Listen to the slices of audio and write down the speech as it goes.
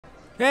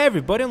Hey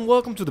everybody, and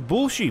welcome to the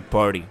Bullshit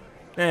Party.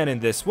 And in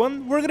this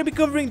one, we're gonna be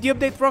covering the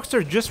update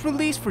Rockstar just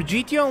released for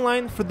GTA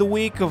Online for the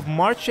week of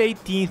March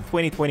 18th,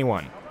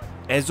 2021.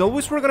 As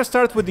always, we're gonna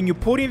start with the new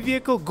Podium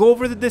vehicle, go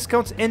over the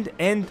discounts, and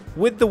end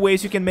with the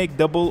ways you can make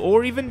double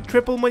or even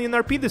triple money in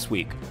RP this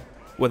week.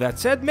 With that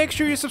said, make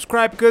sure you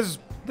subscribe, cause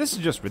this is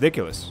just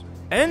ridiculous.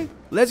 And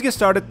let's get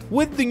started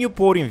with the new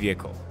Podium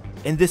vehicle.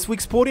 And this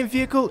week's Podium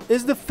vehicle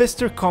is the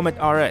Fister Comet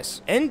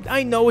RS. And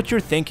I know what you're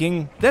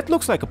thinking, that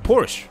looks like a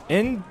Porsche.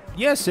 And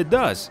yes, it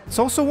does. It's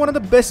also one of the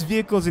best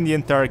vehicles in the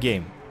entire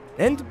game.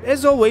 And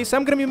as always,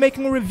 I'm gonna be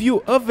making a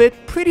review of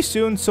it pretty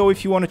soon, so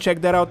if you want to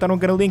check that out, I'm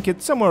gonna link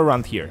it somewhere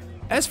around here.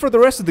 As for the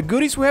rest of the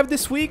goodies we have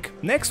this week,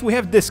 next we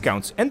have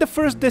discounts, and the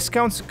first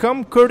discounts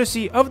come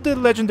courtesy of the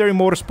Legendary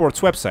Motorsports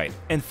website.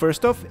 And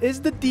first off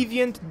is the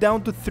Deviant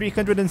down to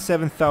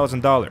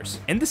 $307,000.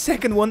 And the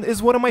second one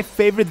is one of my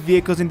favorite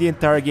vehicles in the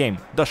entire game,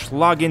 the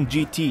Schlagen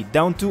GT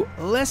down to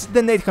less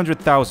than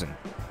 $800,000.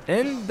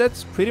 And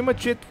that's pretty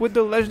much it with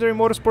the Legendary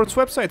Motorsports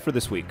website for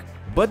this week.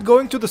 But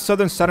going to the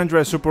Southern San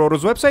Andreas Super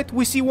Autos website,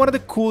 we see one of the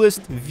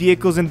coolest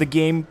vehicles in the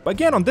game,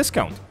 again on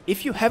discount.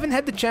 If you haven't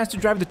had the chance to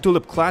drive the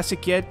Tulip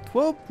Classic yet,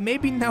 well,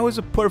 maybe now is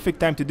a perfect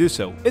time to do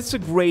so. It's a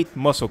great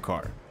muscle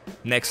car.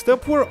 Next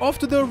up, we're off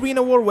to the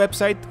Arena War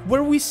website,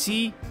 where we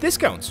see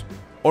discounts.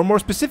 Or more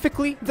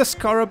specifically, the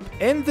Scarab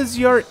and the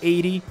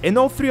ZR80 in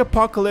all three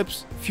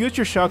Apocalypse,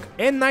 Future Shock,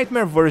 and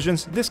Nightmare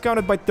versions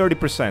discounted by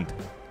 30%.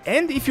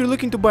 And if you're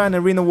looking to buy an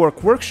Arena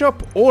Work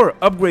Workshop or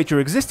upgrade your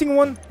existing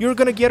one, you're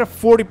gonna get a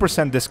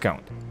 40%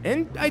 discount.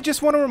 And I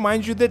just want to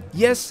remind you that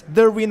yes,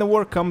 the Arena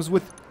Work comes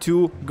with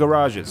 2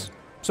 garages,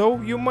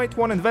 so you might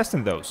want to invest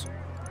in those.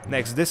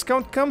 Next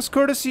discount comes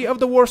courtesy of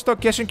the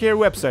Warstock Cash and Carry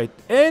website,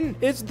 and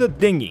it's the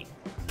Dinghy.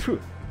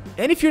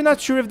 And if you're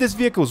not sure if this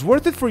vehicle is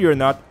worth it for you or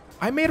not,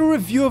 I made a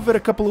review of it a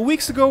couple of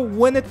weeks ago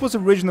when it was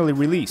originally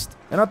released.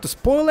 And not to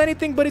spoil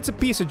anything, but it's a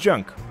piece of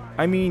junk.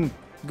 I mean,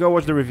 go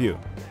watch the review.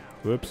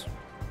 Whoops.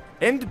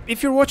 And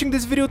if you're watching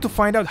this video to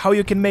find out how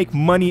you can make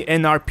money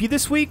in RP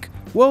this week,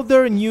 well,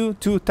 there are new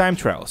 2 time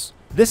trials.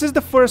 This is the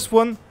first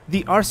one,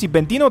 the RC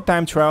Bendino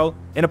time trial,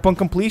 and upon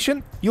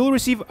completion, you'll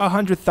receive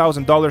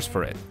 $100,000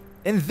 for it.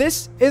 And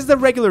this is the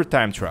regular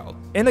time trial,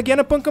 and again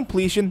upon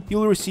completion,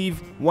 you'll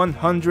receive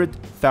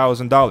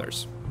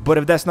 $100,000. But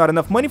if that's not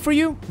enough money for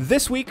you,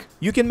 this week,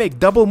 you can make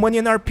double money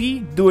in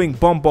RP doing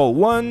Bomb Ball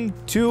 1,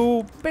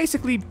 2,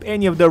 basically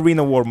any of the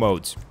Arena War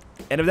modes.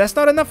 And if that's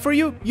not enough for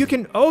you, you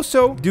can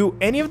also do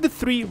any of the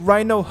 3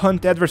 Rhino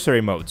Hunt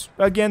adversary modes,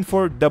 again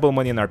for double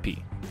money in RP.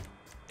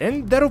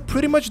 And that'll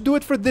pretty much do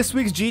it for this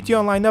week's GTA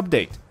Online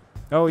update.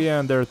 Oh yeah,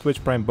 and there are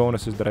Twitch Prime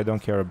bonuses that I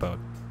don't care about.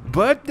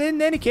 But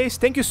in any case,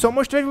 thank you so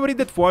much to everybody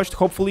that watched.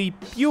 Hopefully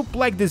you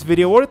liked this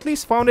video or at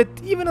least found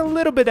it even a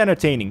little bit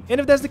entertaining.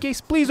 And if that's the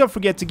case, please don't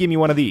forget to give me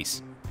one of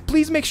these.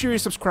 Please make sure you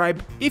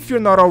subscribe if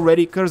you're not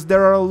already, because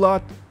there are a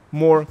lot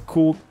more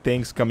cool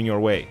things coming your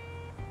way.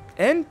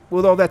 And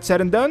with all that said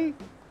and done,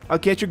 I'll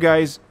catch you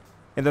guys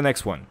in the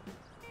next one.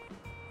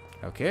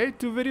 Okay,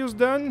 2 videos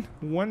done,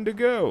 1 to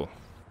go.